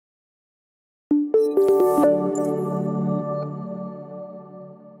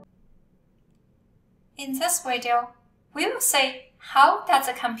In this video, we will see how does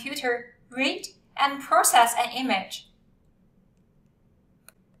a computer read and process an image.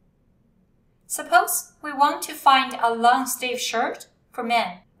 Suppose we want to find a long sleeve shirt for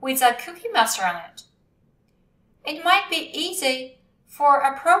men with a Cookie Monster on it. It might be easy for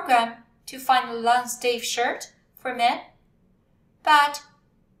a program to find a long sleeve shirt for men, but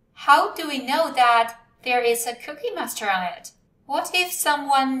how do we know that there is a Cookie Monster on it? What if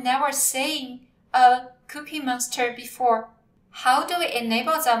someone never seen a Cookie Monster before? How do we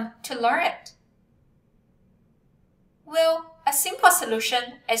enable them to learn it? Well, a simple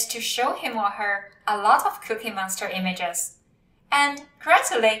solution is to show him or her a lot of Cookie Monster images, and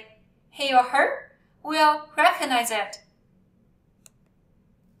gradually he or her will recognize it.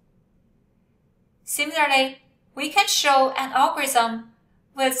 Similarly, we can show an algorithm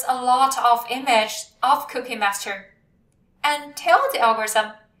with a lot of images of Cookie Monster and tell the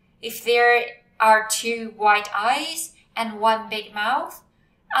algorithm if there are two white eyes and one big mouth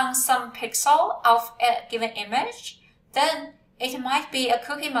on some pixel of a given image, then it might be a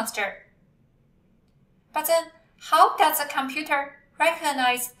Cookie Monster. But then, how does a computer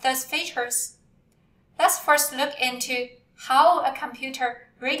recognize those features? Let's first look into how a computer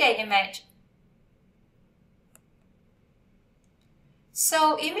reads an image.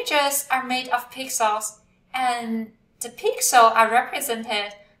 So images are made of pixels, and the pixels are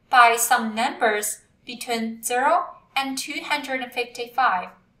represented by some numbers between 0 and 255.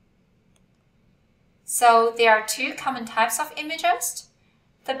 So there are two common types of images,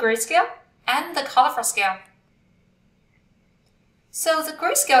 the grayscale and the colorful scale. So the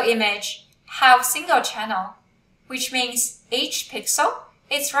grayscale image have single channel, which means each pixel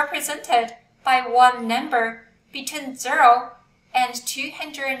is represented by one number between 0 and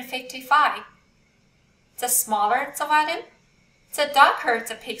 255. The smaller the value, the darker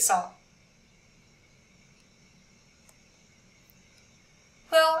the pixel.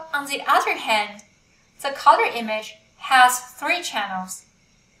 Well, on the other hand, the color image has three channels,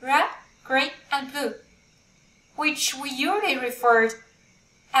 red, green, and blue, which we usually refer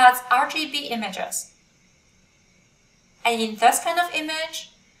as RGB images. And in this kind of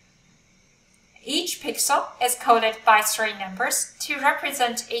image, each pixel is coded by three numbers to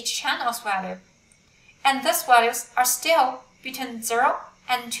represent each channel's value, and these values are still between 0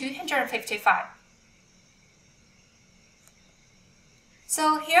 and 255.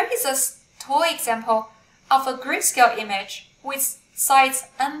 So here is a toy example of a grayscale image with size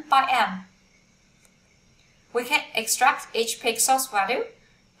n by m. We can extract each pixel's value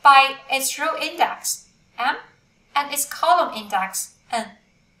by its row index, m, and its column index, n.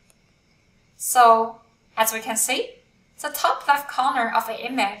 So, as we can see, the top left corner of an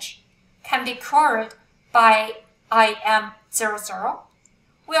image can be colored by IM00,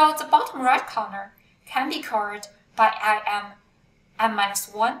 while the bottom right corner can be colored by IM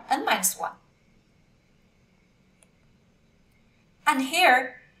m-1, n-1. And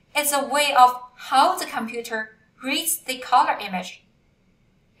here is a way of how the computer reads the color image.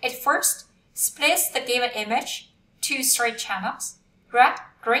 It first splits the given image to three channels, red,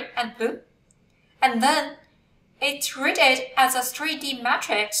 green, and blue, and then it reads it as a 3D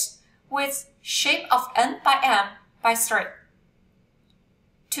matrix with shape of n by m by 3.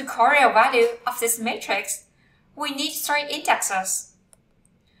 To color a value of this matrix, we need three indexes.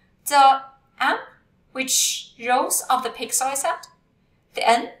 The m, which rows of the pixel is at, the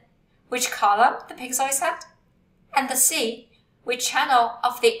n, which column the pixel is at, and the c, which channel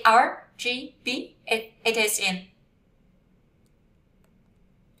of the RGB it is in.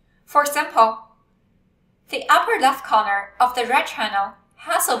 For example, the upper left corner of the red channel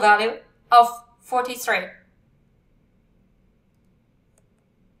has a value of 43.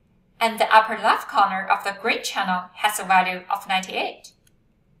 And the upper left corner of the green channel has a value of 98.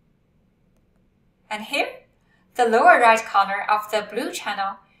 And here, the lower right corner of the blue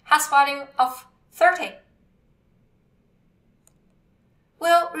channel has value of 30.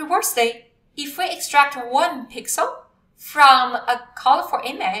 Well, reversely, if we extract one pixel from a colorful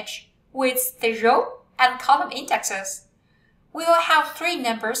image with the row and column indexes, we will have three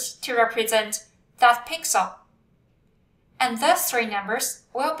numbers to represent that pixel. And those three numbers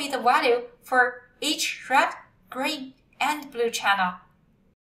will be the value for each red, green, and blue channel.